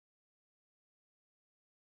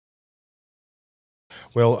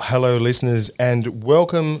Well, hello listeners and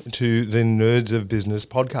welcome to the Nerds of Business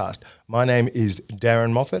podcast. My name is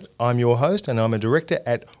Darren Moffat. I'm your host and I'm a director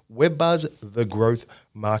at WebBuzz, the growth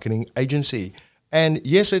marketing agency. And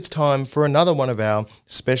yes, it's time for another one of our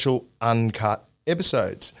special uncut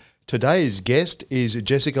episodes. Today's guest is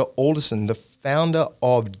Jessica Alderson, the founder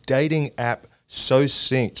of dating app So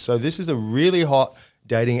Synced. So this is a really hot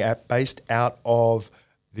dating app based out of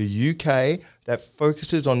the UK that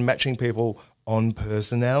focuses on matching people on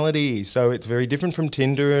personality. So it's very different from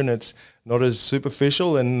Tinder and it's not as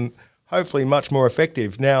superficial and hopefully much more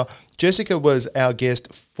effective. Now, Jessica was our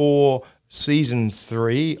guest for season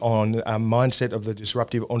 3 on Mindset of the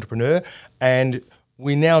Disruptive Entrepreneur, and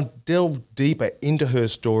we now delve deeper into her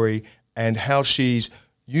story and how she's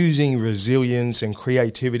using resilience and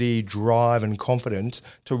creativity, drive and confidence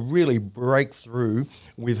to really break through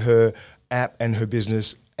with her app and her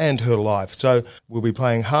business and her life. So we'll be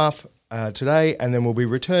playing half today, and then we'll be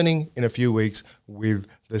returning in a few weeks with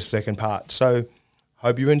the second part. So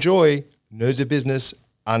hope you enjoy Nerds of Business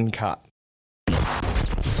Uncut.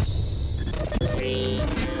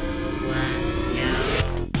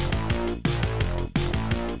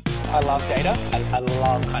 I love data. I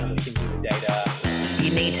love kind of what you can do with data.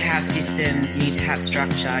 You need to have systems, you need to have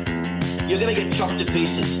structure. You're going to get chopped to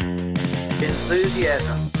pieces.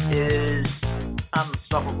 Enthusiasm is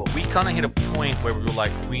unstoppable. We kind of hit a point where we were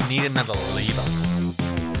like, we need another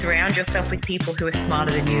lever. Surround yourself with people who are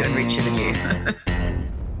smarter than you and richer than you.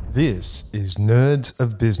 This is Nerds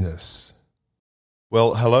of Business.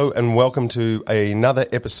 Well, hello and welcome to another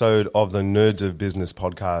episode of the Nerds of Business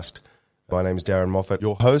podcast. My name is Darren Moffat,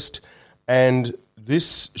 your host, and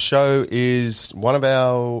this show is one of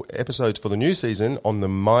our episodes for the new season on the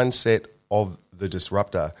mindset of the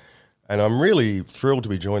disruptor. And I'm really thrilled to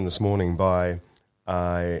be joined this morning by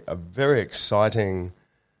a very exciting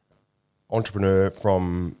entrepreneur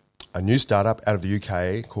from a new startup out of the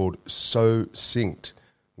UK called So Synced,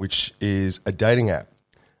 which is a dating app.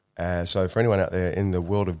 So for anyone out there in the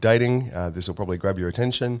world of dating, this will probably grab your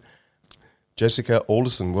attention. Jessica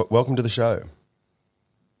Alderson, welcome to the show.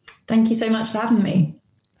 Thank you so much for having me.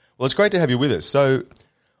 Well, it's great to have you with us. So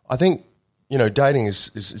I think, dating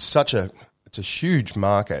is such a huge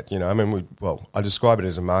market. I describe it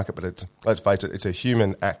as a market, but let's face it, it's a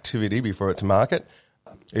human activity before it's a market.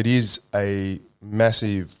 It is a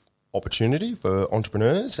massive opportunity for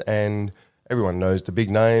entrepreneurs, and everyone knows the big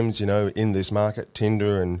names, in this market,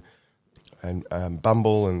 Tinder and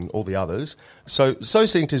Bumble and all the others. So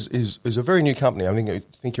Synced is a very new company. I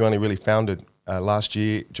think you only really founded last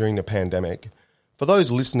year during the pandemic. For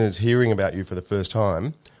those listeners hearing about you for the first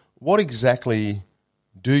time, what exactly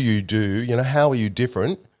do you do? How are you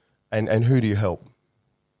different, and who do you help?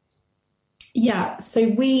 Yeah, so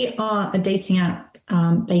we are a dating app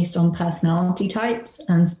based on personality types,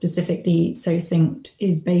 and specifically So Synced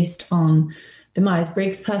is based on the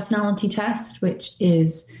Myers-Briggs personality test, which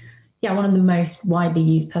is one of the most widely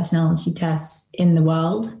used personality tests in the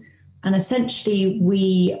world. And essentially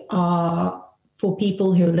we are for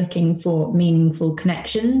people who are looking for meaningful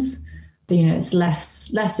connections. So, it's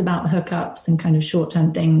less about hookups and kind of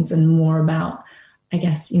short-term things and more about,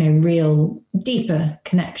 real deeper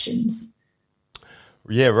connections.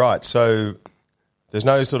 Yeah, right. So there's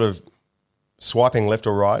no sort of swiping left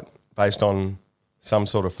or right based on some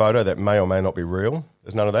sort of photo that may or may not be real.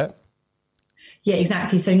 There's none of that? Yeah,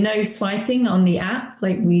 exactly. So no swiping on the app.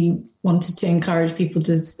 We wanted to encourage people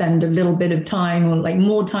to spend a little bit of time or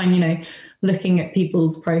more time, looking at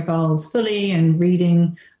people's profiles fully and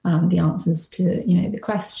reading the answers to, the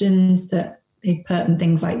questions that they put and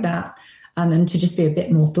things like that. And to just be a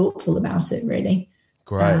bit more thoughtful about it, really.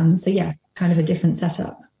 Great. Kind of a different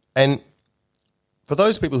setup. And for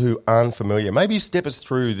those people who aren't familiar, maybe step us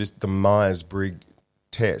through the Myers-Briggs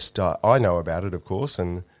test. I know about it, of course,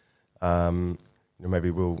 and maybe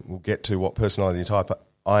we'll get to what personality type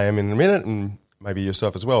I am in a minute, and maybe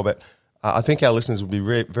yourself as well. But I think our listeners would be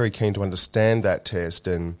very keen to understand that test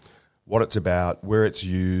and what it's about, where it's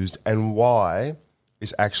used, and why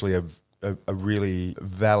it's actually a really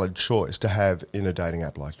valid choice to have in a dating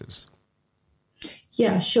app like this.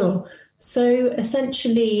 Yeah, sure. So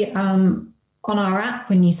essentially, on our app,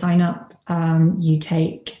 when you sign up,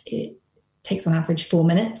 it takes on average 4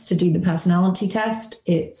 minutes to do the personality test.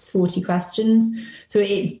 It's 40 questions. So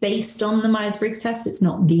it's based on the Myers-Briggs test. It's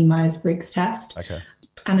not the Myers-Briggs test. Okay.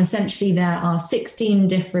 And essentially there are 16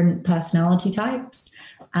 different personality types,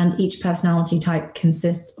 and each personality type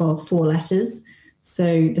consists of 4 letters.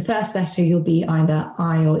 So the first letter, you'll be either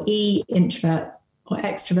I or E, introvert or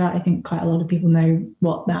extrovert. I think quite a lot of people know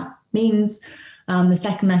what that means. The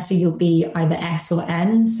second letter, you'll be either S or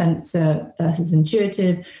N, sensor versus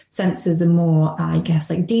intuitive. Sensors are more, I guess,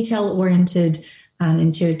 like detail-oriented, and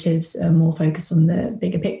intuitives are more focused on the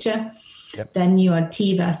bigger picture. Yep. Then you are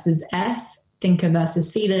T versus F, thinker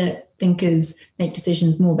versus feeler. Thinkers make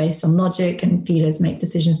decisions more based on logic, and feelers make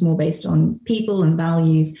decisions more based on people and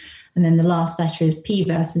values. And then the last letter is P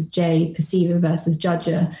versus J, perceiver versus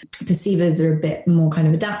judger. Perceivers are a bit more kind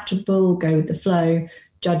of adaptable, go with the flow.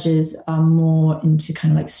 Judges are more into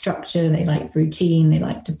kind of like structure. They like routine. They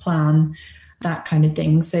like to plan, that kind of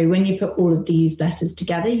thing. So when you put all of these letters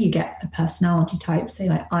together, you get a personality type, say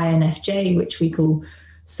like INFJ, which we call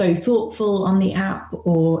so thoughtful on the app,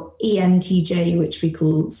 or ENTJ, which we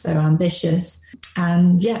call so ambitious.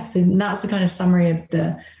 And yeah, so that's the kind of summary of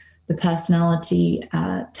the personality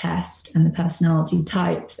test and the personality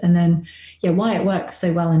types. And then, yeah, why it works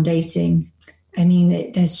so well in dating. I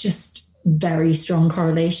mean, there's just very strong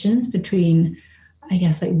correlations between, I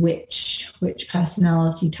guess, like which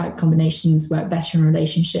personality type combinations work better in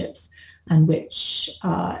relationships and which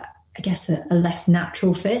are, I guess, a less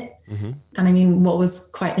natural fit. Mm-hmm. And I mean, what was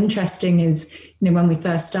quite interesting is, when we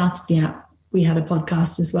first started the app, we had a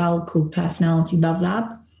podcast as well called Personality Love Lab.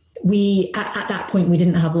 We, at that point, we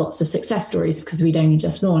didn't have lots of success stories because we'd only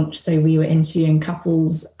just launched. So we were interviewing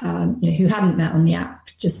couples, who hadn't met on the app,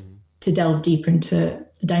 just to delve deeper into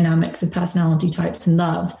the dynamics of personality types and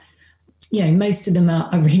love. Most of them are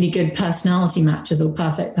really good personality matches or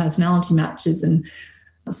perfect personality matches. And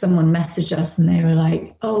someone messaged us and they were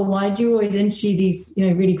like, oh, why do you always interview these,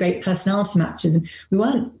 really great personality matches? And we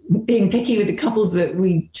weren't being picky with the couples that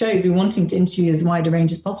we chose. We were wanting to interview as wide a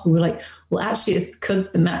range as possible. We're like, well, actually, it's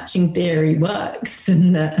because the matching theory works,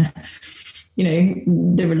 and that,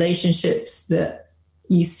 the relationships that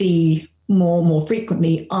you see more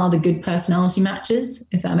frequently are the good personality matches,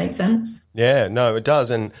 if that makes sense. Yeah, no, it does.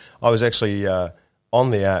 And I was actually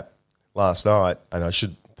on the app last night, and I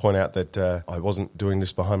should point out that I wasn't doing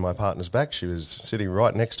this behind my partner's back. She was sitting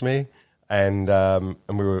right next to me, and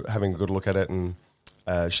we were having a good look at it. And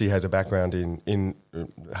she has a background in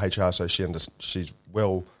HR, so she's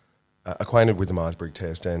well acquainted with the Myers-Briggs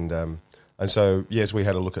test, and so yes, we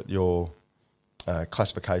had a look at your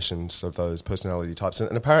classifications of those personality types,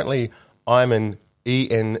 and apparently I'm an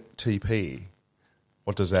ENTP.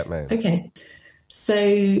 What does that mean? Okay. So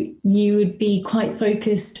you would be quite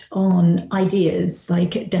focused on ideas,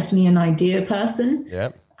 like definitely an idea person. Yeah.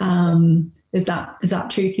 Is that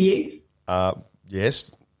true for you?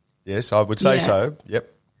 Yes, I would say so. Yep.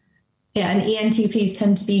 Yeah, and ENTPs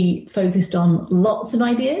tend to be focused on lots of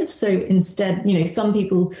ideas. So instead, some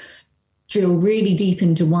people drill really deep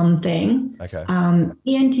into one thing. Okay.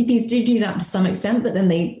 ENTPs do that to some extent, but then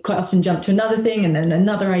they quite often jump to another thing and then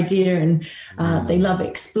another idea, and they love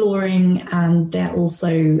exploring, and they're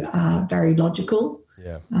also very logical.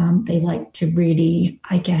 Yeah. They like to really,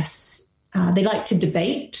 I guess, they like to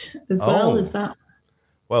debate as well. Is that?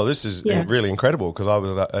 Well, this is really incredible, because I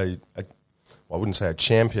was I wouldn't say a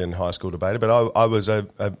champion high school debater, but I was a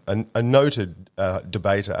noted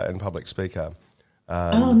debater and public speaker.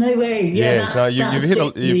 Oh, no way. Yeah, so you've hit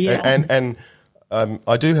and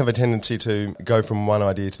I do have a tendency to go from one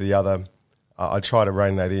idea to the other. I try to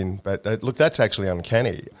rein that in, but look, that's actually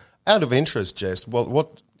uncanny. Out of interest, Jess,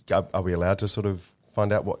 what are we allowed to sort of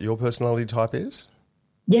find out what your personality type is?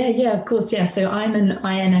 Yeah, of course. Yeah, so I'm an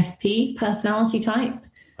INFP personality type.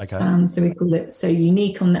 Okay. So we call it So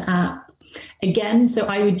Unique on the app. Again, so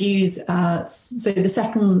I would use, so the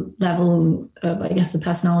second level of, I guess, the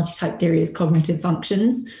personality type theory is cognitive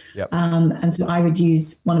functions. Yep. And so I would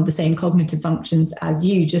use one of the same cognitive functions as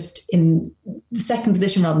you, just in the second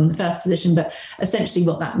position rather than the first position. But essentially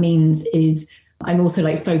what that means is I'm also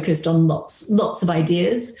like focused on lots of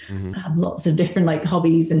ideas. Mm-hmm. I have lots of different like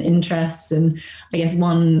hobbies and interests. And I guess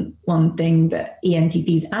one thing that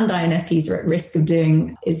ENTPs and INFPs are at risk of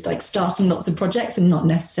doing is like starting lots of projects and not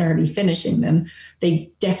necessarily finishing them. They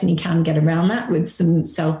definitely can get around that with some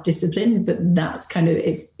self-discipline, but that's kind of,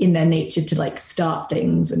 it's in their nature to like start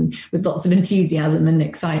things and with lots of enthusiasm and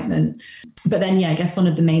excitement. But then, I guess one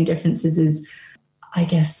of the main differences is, I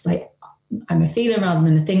guess, like I'm a feeler rather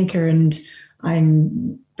than a thinker, and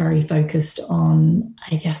I'm very focused on,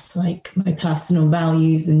 I guess, like my personal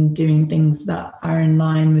values and doing things that are in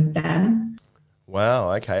line with them.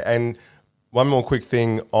 Wow, okay. And one more quick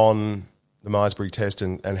thing on the Myers-Briggs test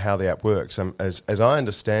and how the app works. As I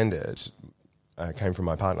understand it, came from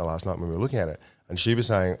my partner last night when we were looking at it, and she was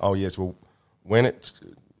saying, oh, yes, well, when it's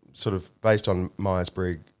sort of based on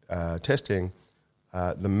Myers-Briggs testing,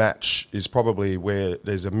 the match is probably where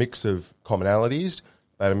there's a mix of commonalities,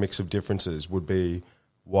 but a mix of differences would be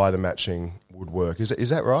why the matching would work. Is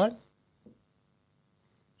that right?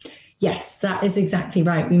 Yes, that is exactly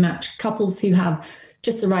right. We match couples who have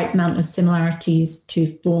just the right amount of similarities to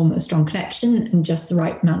form a strong connection and just the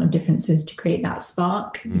right amount of differences to create that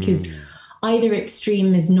spark, because either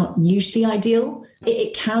extreme is not usually ideal.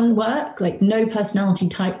 It can work, like no personality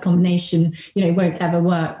type combination, won't ever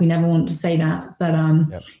work. We never want to say that, but,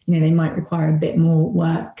 they might require a bit more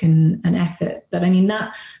work and effort. But I mean,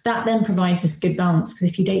 that then provides this good balance, because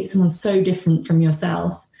if you date someone so different from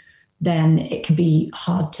yourself, then it can be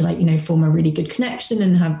hard to form a really good connection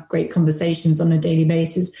and have great conversations on a daily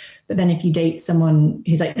basis. But then if you date someone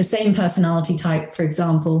who's like the same personality type, for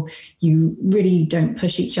example, you really don't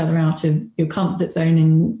push each other out of your comfort zone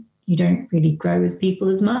and you don't really grow as people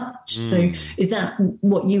as much. So is that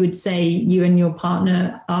what you would say you and your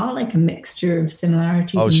partner are, like a mixture of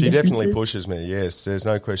similarities? Oh, and she differences? definitely pushes me. Yes, there's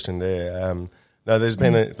no question there. No, there's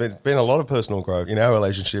been a lot of personal growth in our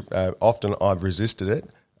relationship. Often I've resisted it,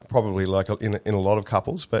 probably like in a lot of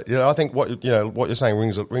couples. But I think what you're saying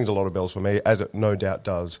rings a lot of bells for me, as it no doubt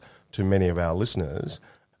does to many of our listeners.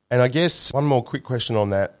 And I guess one more quick question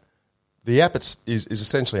on that. The app is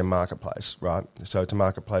essentially a marketplace, right? So it's a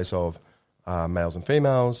marketplace of males and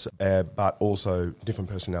females, but also different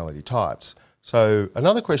personality types. So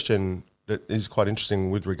another question that is quite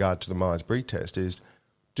interesting with regard to the Myers-Briggs test is,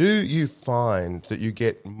 do you find that you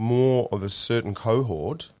get more of a certain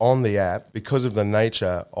cohort on the app because of the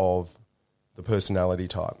nature of the personality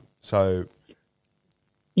type? So,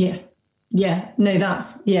 no,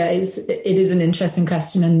 it is an interesting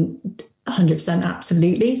question, and 100%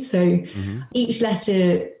 absolutely. So each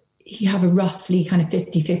letter, you have a roughly kind of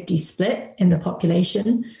 50-50 split in the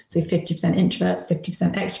population. So 50% introverts,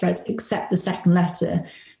 50% extroverts, except the second letter,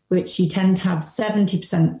 which you tend to have 70%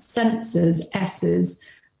 sensors, S's,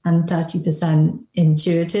 and 30%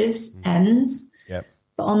 intuitives, N's. Yep.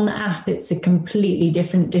 But on the app, it's a completely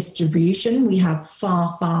different distribution. We have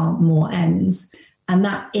far, far more N's. And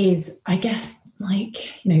that is, I guess,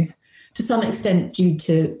 to some extent due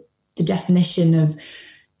to the definition of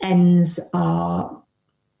N's are,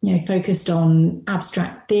 focused on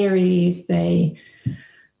abstract theories. They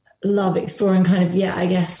love exploring kind of,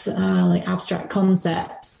 like abstract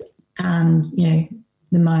concepts. And,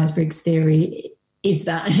 the Myers-Briggs theory is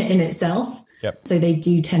that in itself. Yep. So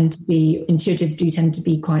intuitives do tend to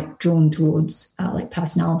be quite drawn towards like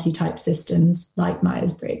personality type systems like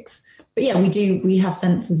Myers-Briggs. But we have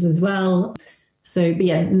sensors as well. So,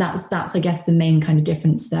 that's I guess the main kind of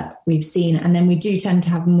difference that we've seen. And then we do tend to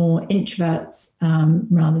have more introverts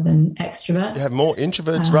rather than extroverts. You have more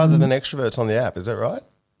introverts rather than extroverts on the app, is that right?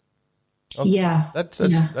 Oh, yeah.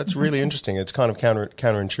 That's really interesting. It's kind of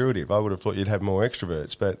counterintuitive. I would have thought you'd have more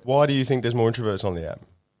extroverts, but why do you think there's more introverts on the app?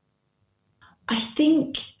 I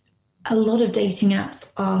think a lot of dating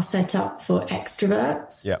apps are set up for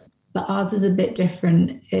extroverts. Yeah. But ours is a bit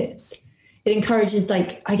different. It encourages,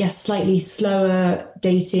 slightly slower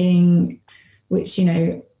dating, which,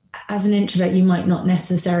 as an introvert, you might not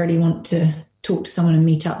necessarily want to talk to someone and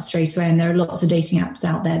meet up straight away. And there are lots of dating apps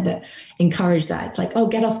out there that encourage that. It's like, oh,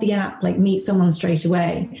 get off the app, meet someone straight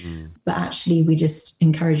away. But actually, we just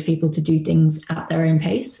encourage people to do things at their own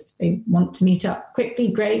pace. If they want to meet up quickly,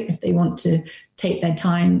 great. If they want to take their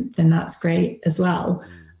time, then that's great as well.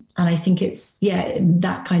 And I think it's,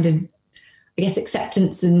 that kind of,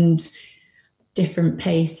 acceptance and different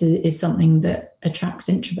pace is something that attracts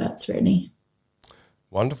introverts, really.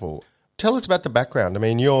 Wonderful. Tell us about the background. I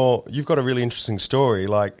mean, you've got a really interesting story.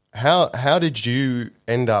 Like, how did you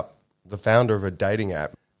end up the founder of a dating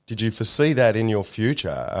app? Did you foresee that in your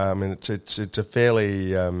future? It's a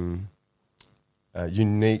fairly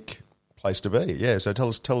unique place to be. Yeah. So tell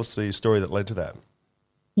us the story that led to that.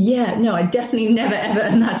 Yeah, no, I definitely never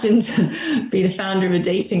ever imagined to be the founder of a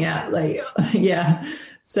dating app.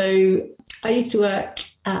 So I used to work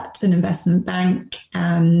at an investment bank,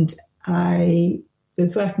 and I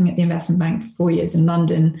was working at the investment bank for 4 years in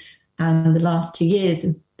London. And the last 2 years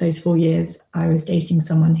of those 4 years, I was dating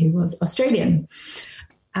someone who was Australian.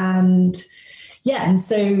 And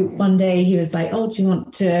so one day he was like, oh, do you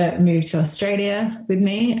want to move to Australia with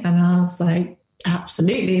me? And I was like,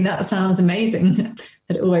 absolutely, that sounds amazing.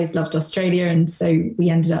 I'd always loved Australia. And so we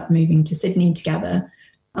ended up moving to Sydney together.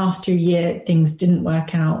 After a year, things didn't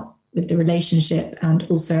work out with the relationship. And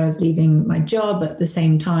also I was leaving my job at the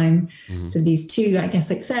same time. Mm-hmm. So these two,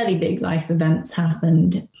 fairly big life events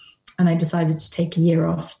happened. And I decided to take a year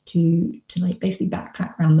off to basically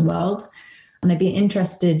backpack around the world. And I'd been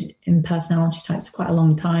interested in personality types for quite a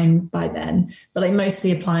long time by then, but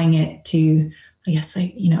mostly applying it to,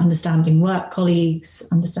 understanding work colleagues,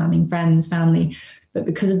 understanding friends, family. But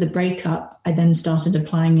because of the breakup, I then started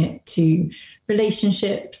applying it to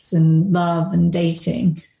relationships and love and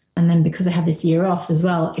dating. And then because I had this year off as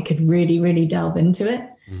well, I could really, really delve into it.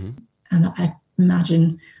 And I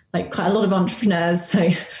imagine like quite a lot of entrepreneurs, so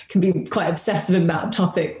can be quite obsessive about a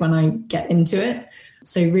topic when I get into it.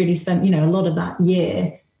 So really spent, a lot of that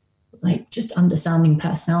year, like just understanding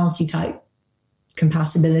personality type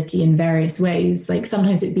compatibility in various ways. Like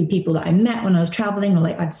sometimes it'd be people that I met when I was traveling, or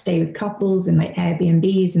like I'd stay with couples in like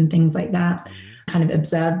Airbnbs and things like that, kind of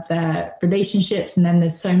observe their relationships. And then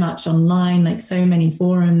there's so much online, like so many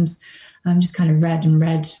forums. Just kind of read and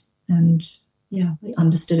like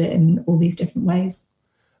understood it in all these different ways.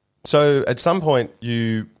 So at some point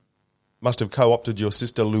you must have co-opted your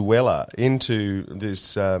sister Luella into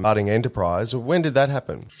this budding enterprise. When did that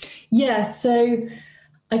happen? Yeah, so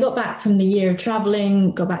I got back from the year of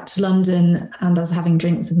traveling, got back to London, and I was having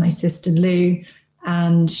drinks with my sister Lou,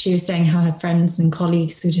 and she was saying how her friends and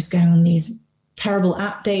colleagues were just going on these terrible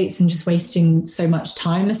app dates and just wasting so much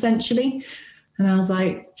time essentially. And I was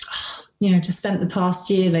like, just spent the past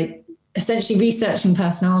year like essentially researching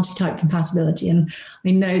personality type compatibility. And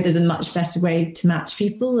I know there's a much better way to match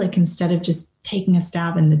people, like instead of just taking a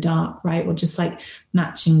stab in the dark, right? Or just like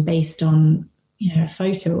matching based on, a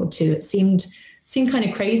photo or two. It seemed kind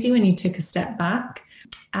of crazy when you took a step back.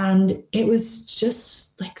 And it was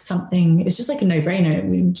just like it's just like a no-brainer.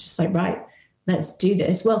 We were just like, right, let's do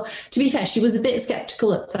this. Well, to be fair, she was a bit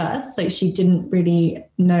skeptical at first. Like she didn't really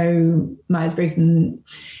know Myers-Briggs in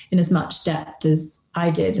as much depth as I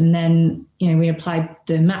did. And then, we applied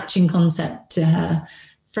the matching concept to her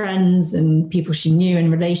friends and people she knew in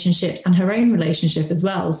relationships and her own relationship as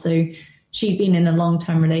well. So she'd been in a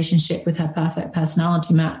long-term relationship with her perfect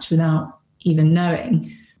personality match without even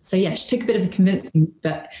knowing. So yeah, she took a bit of a convincing,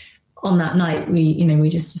 but on that night we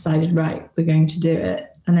just decided, right, we're going to do it.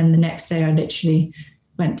 And then the next day I literally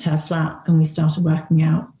went to her flat and we started working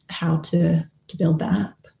out how to build that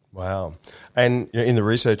app. Wow. And in the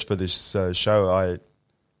research for this show,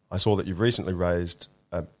 I saw that you've recently raised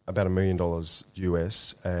about $1 million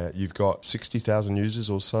US. You've got 60,000 users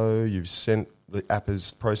or so. The app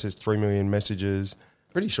has processed 3 million messages.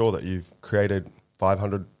 Pretty sure that you've created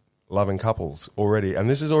 500 loving couples already. And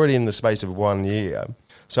this is already in the space of 1 year.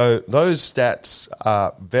 So those stats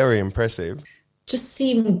are very impressive. Just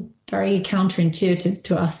seem very counterintuitive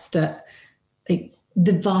to us that like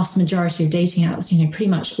the vast majority of dating apps, pretty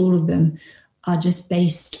much all of them are just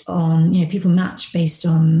based on, people match based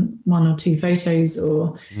on one or two photos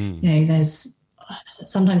or, there's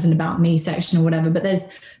sometimes an about me section or whatever, but there's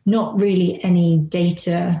not really any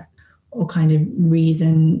data or kind of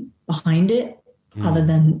reason behind it other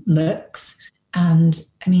than looks. And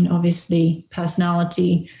I mean, obviously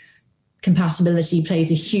personality compatibility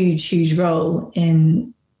plays a huge, huge role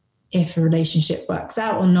in if a relationship works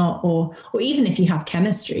out or not, or even if you have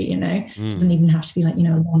chemistry, it doesn't even have to be like, a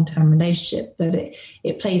long-term relationship, but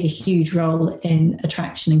it plays a huge role in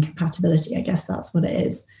attraction and compatibility. I guess that's what it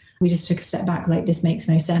is. We just took a step back, like this makes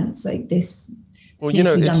no sense. Like this needs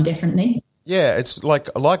to be done differently. Yeah, it's like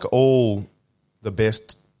all the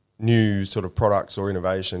best new sort of products or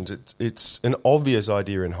innovations, it's an obvious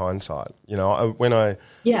idea in hindsight. When I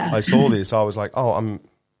saw this, I was like,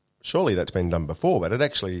 surely that's been done before, but it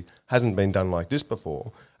actually hasn't been done like this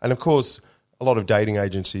before. And of course, a lot of dating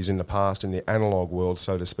agencies in the past, in the analog world,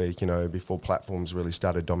 so to speak, before platforms really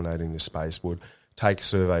started dominating this space, would take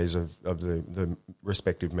surveys of the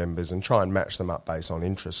respective members and try and match them up based on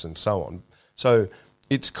interests and so on. So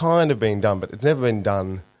it's kind of been done, but it's never been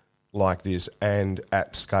done like this and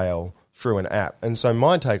at scale through an app. And so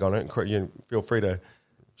my take on it, feel free to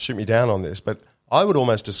shoot me down on this, but I would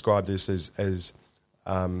almost describe this as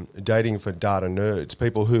dating for data nerds,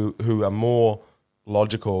 people who are more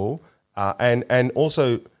logical, and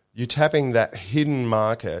also you're tapping that hidden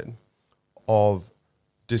market of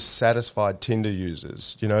dissatisfied Tinder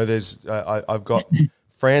users. I've got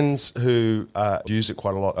friends who use it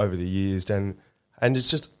quite a lot over the years, and it's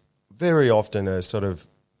just very often a sort of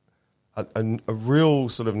a real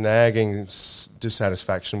sort of nagging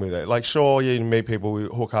dissatisfaction with it. Like, sure, you meet people, we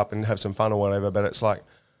hook up and have some fun or whatever, but it's like,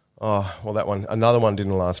 oh, well, another one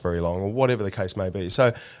didn't last very long, or whatever the case may be.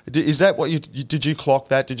 So is that what did you clock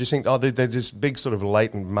that? Did you think, there's this big sort of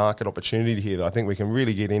latent market opportunity here that I think we can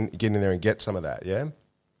really get in there and get some of that, yeah?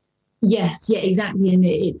 Yes, yeah, exactly. And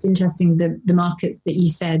it's interesting, the markets that you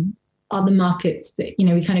said are the markets that,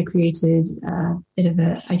 we kind of created a bit of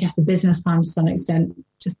a business plan to some extent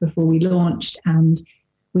just before we launched, and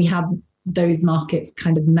we have those markets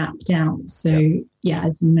kind of mapped out. So yeah,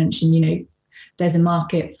 as you mentioned, there's a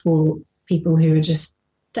market for people who are just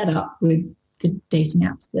fed up with the dating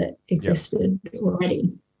apps that existed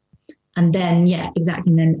already. And then, yeah,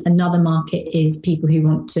 exactly. And then another market is people who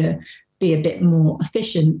want to be a bit more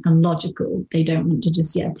efficient and logical. They don't want to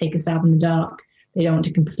just take a stab in the dark. They don't want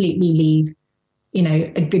to completely leave,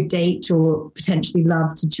 a good date or potentially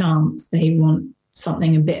love to chance. They want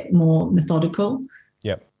something a bit more methodical.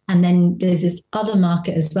 Yep. And then there's this other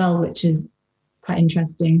market as well, which is quite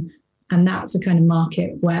interesting. And that's a kind of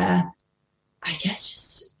market where I guess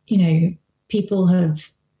just, people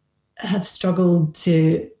have struggled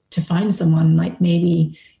to find someone. Like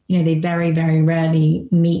maybe, they very, very rarely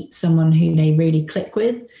meet someone who they really click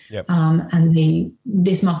with. Yep. And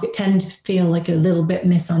this market tend to feel like a little bit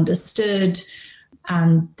misunderstood.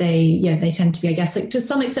 And they tend to be, I guess, like to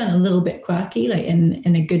some extent a little bit quirky, like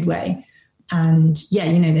in a good way. And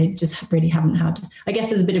they just really haven't had, I guess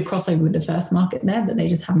there's a bit of crossover with the first market there, but they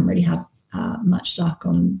just haven't really had much luck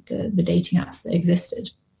on the dating apps that existed.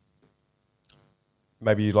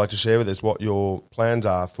 Maybe you'd like to share with us what your plans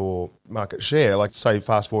are for market share. Like, say,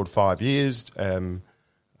 fast forward 5 years,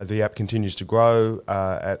 the app continues to grow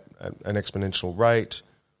at an exponential rate.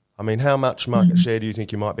 I mean, how much market share do you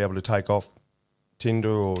think you might be able to take off Tinder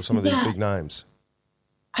or some of these big names?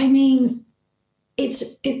 I mean,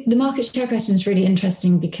 the market share question is really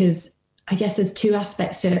interesting because I guess there's two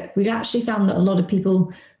aspects to it. We've actually found that a lot of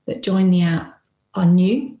people that join the app are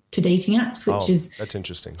new to dating apps, which is that's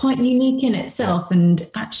interesting, quite unique in itself. Yeah. And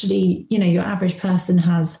actually, your average person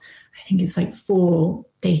has, I think it's like 4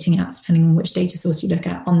 dating apps, depending on which data source you look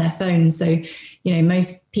at, on their phone. So,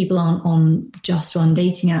 most people aren't on just one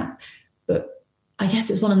dating app. But I guess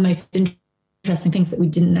it's one of the most interesting things that we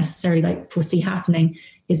didn't necessarily foresee happening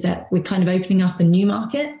is that we're kind of opening up a new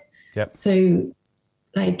market. Yep. So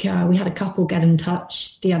we had a couple get in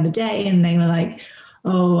touch the other day and they were like,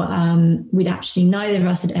 we'd actually, neither of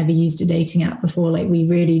us had ever used a dating app before. Like we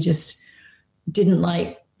really just didn't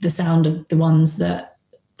like the sound of the ones that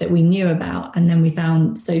we knew about. And then we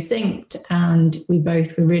found So Synced and we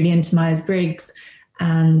both were really into Myers-Briggs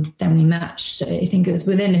and then we matched. I think it was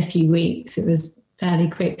within a few weeks. It was fairly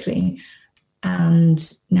quickly.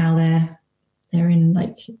 And now they're in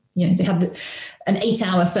they had an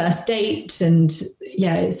 8-hour first date and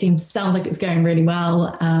it sounds like it's going really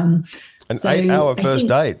well. An 8-hour first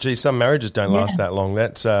date. Gee, some marriages don't last that long.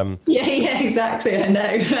 That's exactly. I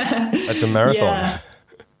know. That's a marathon.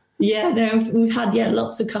 We've had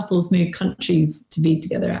lots of couples move countries to be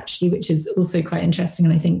together actually, which is also quite interesting.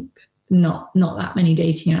 And I think not that many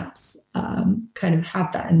dating apps kind of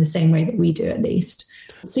have that in the same way that we do, at least.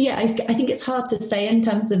 So I think it's hard to say in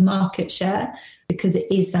terms of market share because it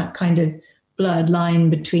is that kind of blurred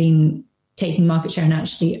line between taking market share and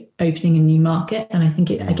actually opening a new market. And I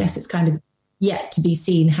think I guess it's kind of yet to be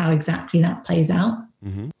seen how exactly that plays out.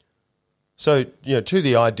 Mm-hmm. So, to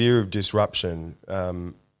the idea of disruption,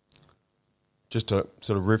 just to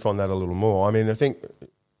sort of riff on that a little more, I mean, I think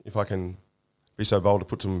if I can be so bold to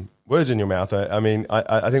put some words in your mouth, I mean,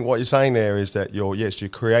 I think what you're saying there is that you're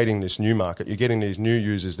creating this new market. You're getting these new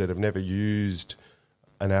users that have never used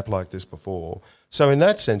an app like this before. So in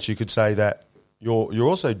that sense, you could say that you're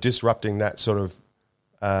also disrupting that sort of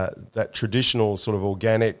that traditional sort of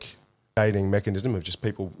organic dating mechanism of just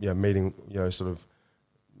people meeting sort of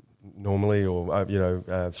normally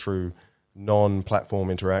or through non-platform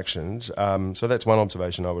interactions. So that's one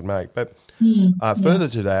observation I would make. But further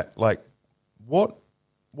to that,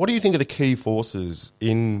 what do you think are the key forces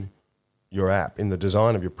in your app, in the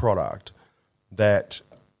design of your product, that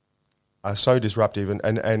are so disruptive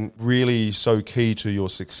and really so key to your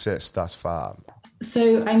success thus far?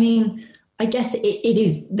 So, I mean, I guess it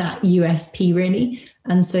is that USP really.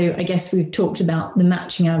 And so I guess we've talked about the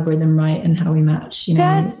matching algorithm, right, and how we match,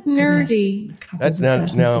 That's nerdy.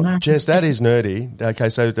 Now, Jess, that is nerdy. Okay,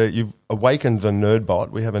 so you've awakened the nerd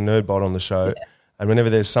bot. We have a nerd bot on the show. Yeah. And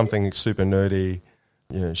whenever there's something super nerdy,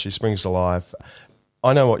 she springs to life.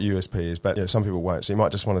 I know what USP is, but some people won't. So you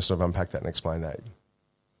might just want to sort of unpack that and explain that.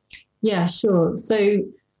 Yeah, sure. So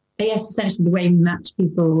I guess essentially the way we match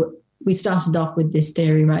people, we started off with this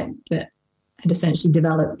theory, right, that had essentially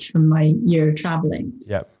developed from my year of traveling.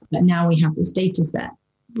 Yep. But now we have this data set,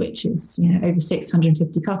 which is over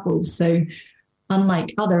 650 couples. So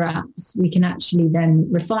unlike other apps, we can actually then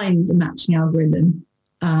refine the matching algorithm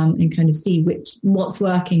and kind of see what's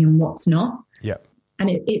working and what's not. Yeah. And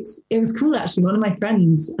it was cool actually. One of my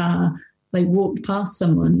friends walked past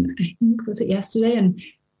someone, I think was it yesterday, and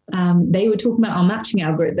they were talking about our matching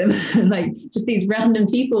algorithm, just these random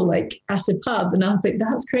people at a pub, and I was like,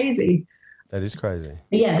 that's crazy. That is crazy.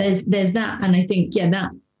 Yeah, there's that, and I think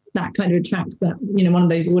that kind of attracts that one of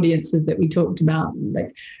those audiences that we talked about,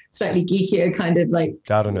 slightly geekier kind of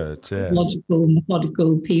data nerds, logical,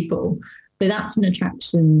 methodical people. So that's an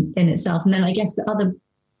attraction in itself. And then I guess the other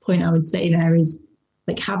point I would say there is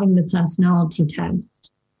like having the personality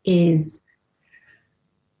test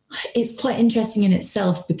it's quite interesting in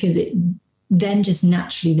itself, because it then just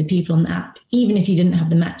naturally the people on the app, even if you didn't have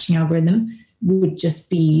the matching algorithm, would just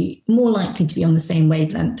be more likely to be on the same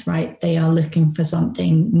wavelength, right? They are looking for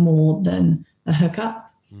something more than a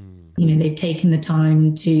hookup. You know, they've taken the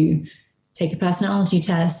time to take a personality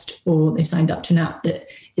test, or they've signed up to an app that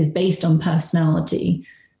is based on personality.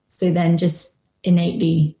 So then just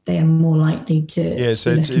innately they are more likely to. Yeah,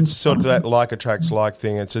 so it's sort of that like attracts like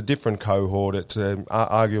thing. It's a different cohort. It's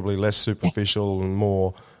arguably less superficial and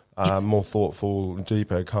more thoughtful,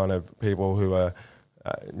 deeper kind of people who are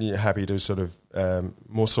happy to sort of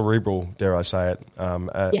more cerebral, dare I say it.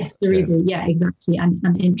 Yes, cerebral, yeah, exactly.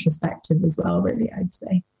 And introspective as well, really, I'd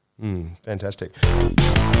say. Fantastic.